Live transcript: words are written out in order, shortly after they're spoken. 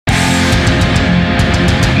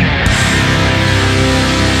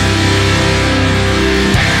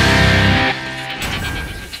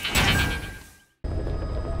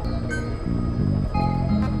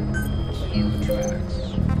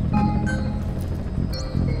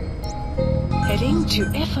Heading to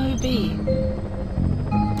FOB.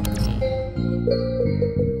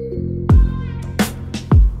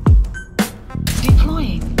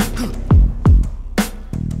 Deploying.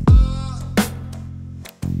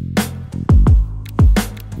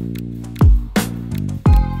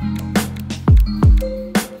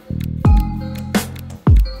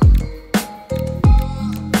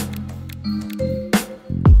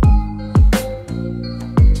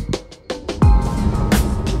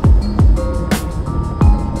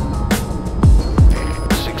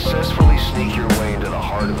 Successfully sneak your way into the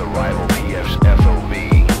heart of the rival PF's FOB.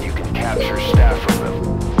 You can capture staff from them.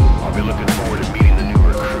 I'll be looking forward to meeting the new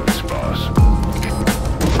recruits, boss.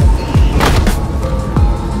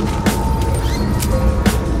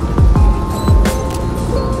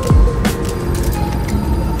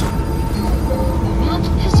 Map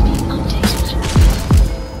has been updated.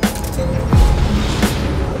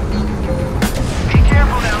 Be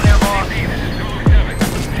careful down there, boss. This is Zulu 7.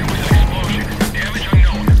 There was an explosion. Damage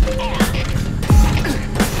unknown. Over.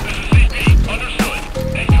 This is CP. Understood.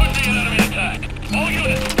 It could be an enemy attack. All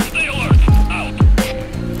units, stay alert. Out.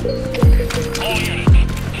 All units,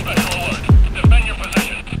 special alert. Defend your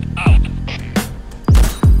positions. Out.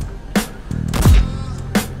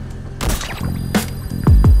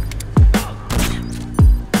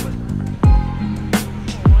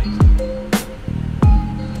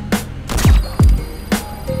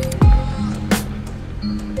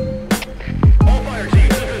 All fire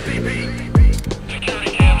teams, this is CP.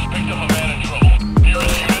 Security cams picked up a man in trouble.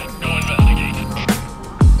 Nearest unit, go investigate.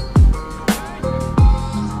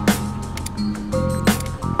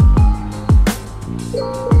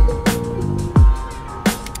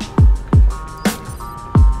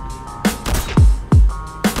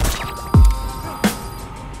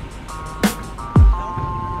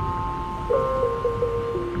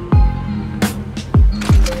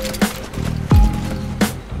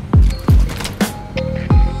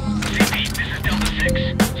 CP, this is Delta 6.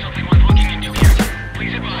 Something worth looking into here.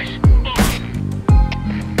 Please advise. Over.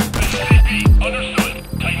 This is CP. Understood.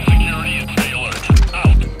 Tighten security and stay alert.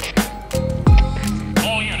 Out.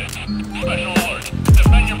 All units, special alert.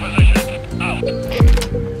 Defend your positions. Out.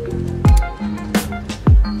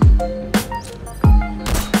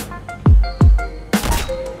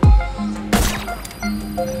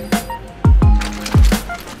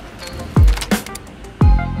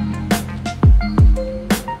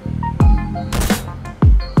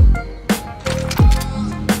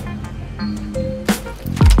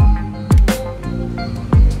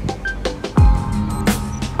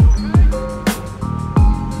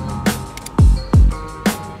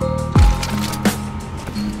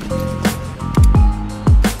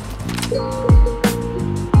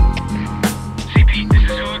 CP, this is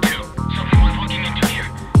Zulu 2. Something worth looking into here.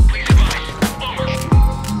 Please advise. Over.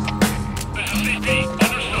 This is CP.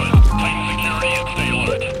 Understood. Tighten security and stay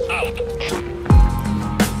alert. Out.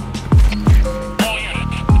 All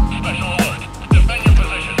units, special alert. Defend your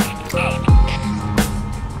positions. Out.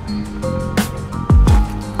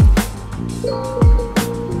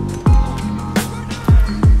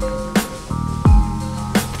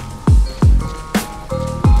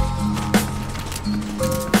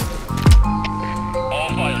 All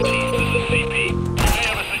fire teams, this is CP. We may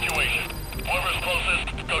have a situation. Whoever's closest,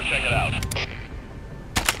 go check it out.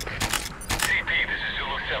 CP, this is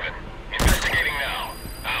Zulu 7. Investigating now.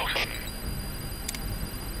 Out.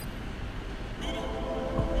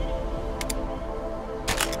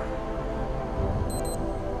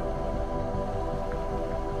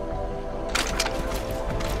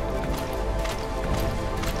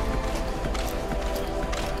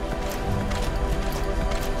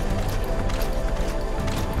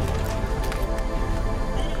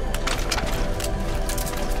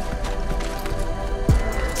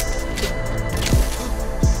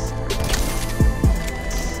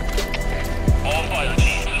 All fire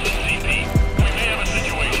teams, this is CP. We may have a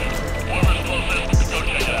situation. Whoever's closest, go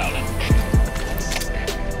check it out.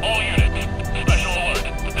 All units, special alert.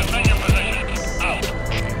 Defend your positions. Out.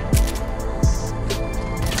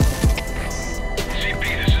 CP,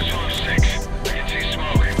 this is Zulu 6. I can see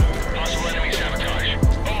smoke. Possible enemy sabotage.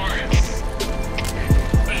 Over.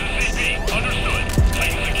 This is CP. Understood.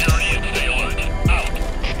 Tighten security and stay alert. Out.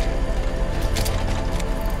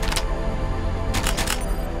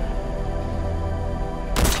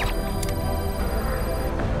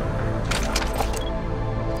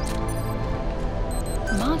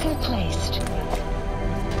 Marker placed.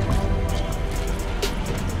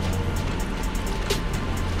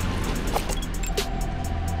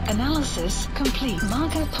 Analysis complete.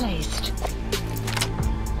 Marker placed.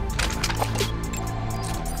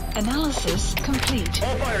 Analysis complete.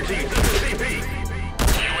 All fire teams, this is CP.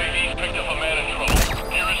 UAV's picked up a man in trouble.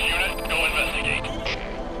 Nearest unit, go investigate.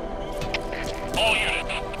 All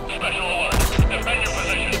units, special alert. Defend your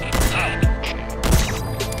positions. Out.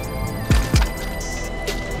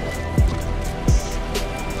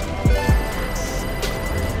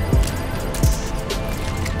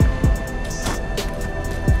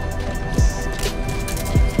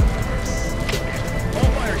 All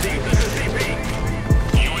fire teams, this is CP.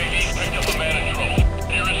 UAV's picked up a man in trouble.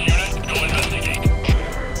 Nearest unit, go investigate.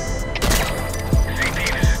 CP,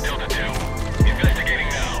 this is Delta 2. Investigating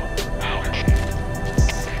now. Out.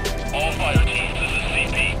 All fire teams, this is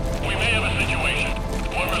CP. We may have a situation.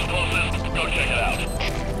 Whoever's closest, go check it out.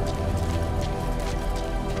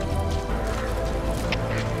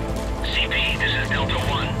 CP, this is Delta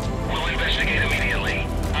 1. We'll investigate immediately.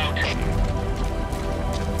 Out.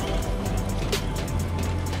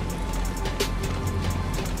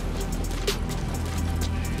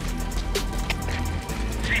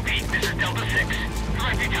 CP, this is Delta 6.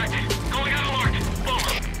 Threat detected. Going on alert.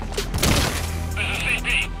 Over. This is CP.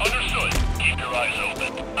 Understood. Keep your eyes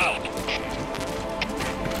open. Out.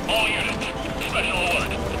 All units. Special alert.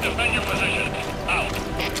 Defend your positions. Out.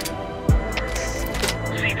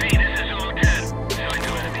 CP, this is Zulu 10. Sign to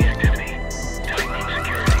enemy activity. Tightening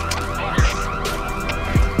security. Over.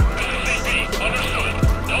 This is CP. Understood.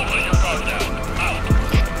 Don't let your guard down. Out.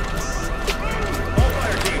 All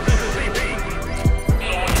fire teams, this is CP.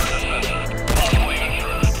 Someone use a sensor. Possibly an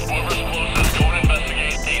intruder. Whoever's closest, go and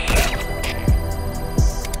investigate ASAP.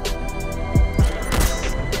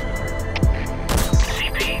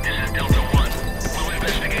 CP, this is Delta 1. We'll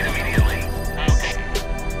investigate immediately. Out.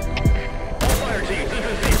 All fire teams, this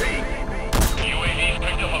is CP. UAV's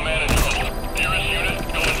picked up a man in trouble. Nearest unit,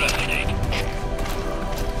 go investigate.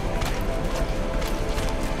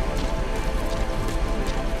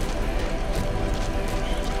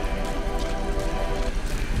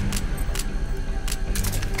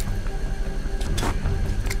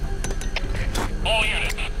 All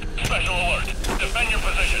units, special alert. Defend your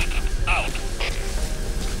positions. Out.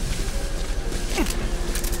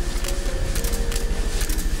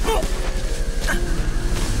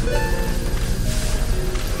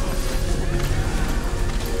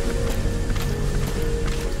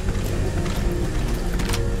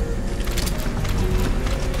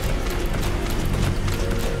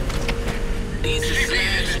 CP,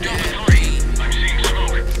 this is Delta 3. I'm seeing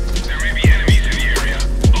smoke. There may be enemies in the area.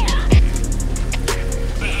 Over.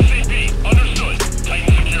 This is CP. Understood.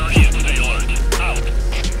 Tighten security and stay alert. Out.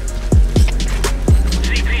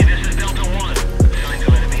 CP, this is Delta 1. Signs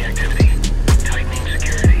of enemy activity. Tightening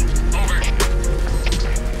security. Over.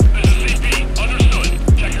 This is CP. Understood.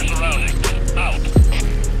 Check your surroundings. Out.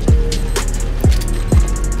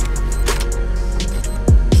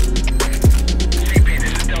 CP,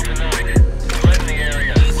 this is Delta 9. Threat in the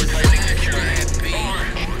area. We're tightening security. Over.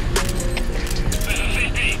 This is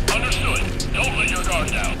CP. Understood. Don't let your guard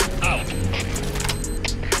down. Out.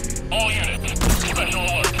 All units. Special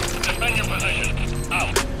alert. Defend your positions.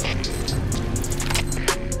 Out.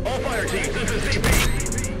 All fire teams, this is CP.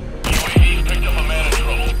 UAV's picked up a man in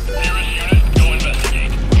trouble. Nearest unit, go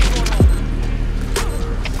investigate.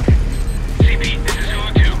 CP, this is Zulu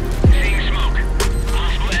 2. Seeing smoke.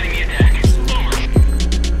 Possible enemy attack. Over.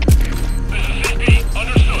 This is CP.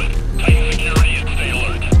 Understood. Tighten security and stay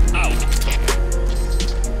alert. Out.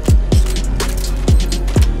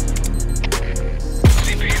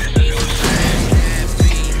 CP, this is Zulu 6.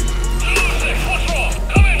 Zulu 6, what's wrong?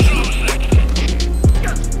 Come in, Zulu 6.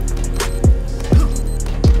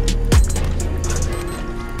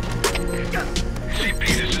 CP,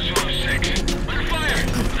 this is Zulu 6. Under fire!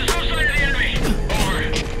 There's no sign of the enemy! Over.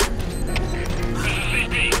 This is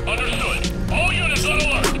CP. Understood. All units on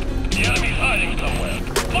alert. The enemy's hiding somewhere.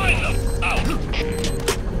 Find them. Out.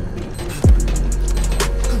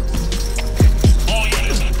 All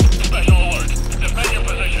units. Special alert. Defend your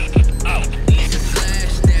positions. Out.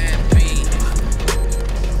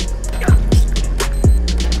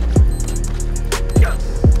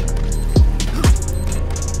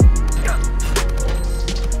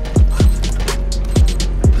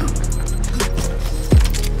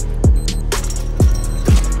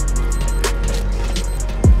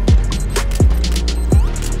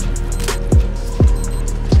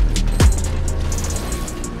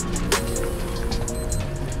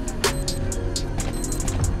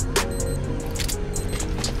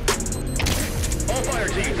 All fire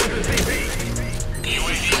teams, this is CP.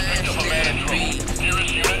 UAV picked up a man in trouble.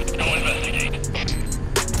 Nearest unit, go investigate.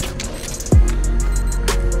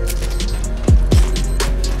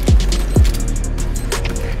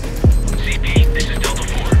 CP, this is Delta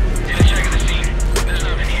 4.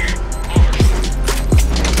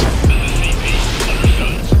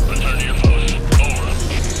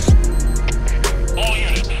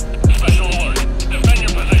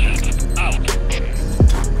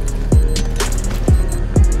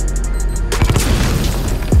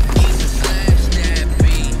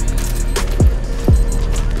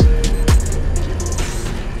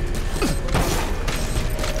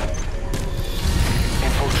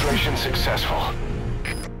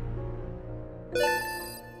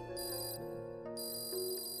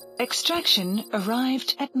 Extraction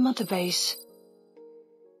arrived at Mother Base.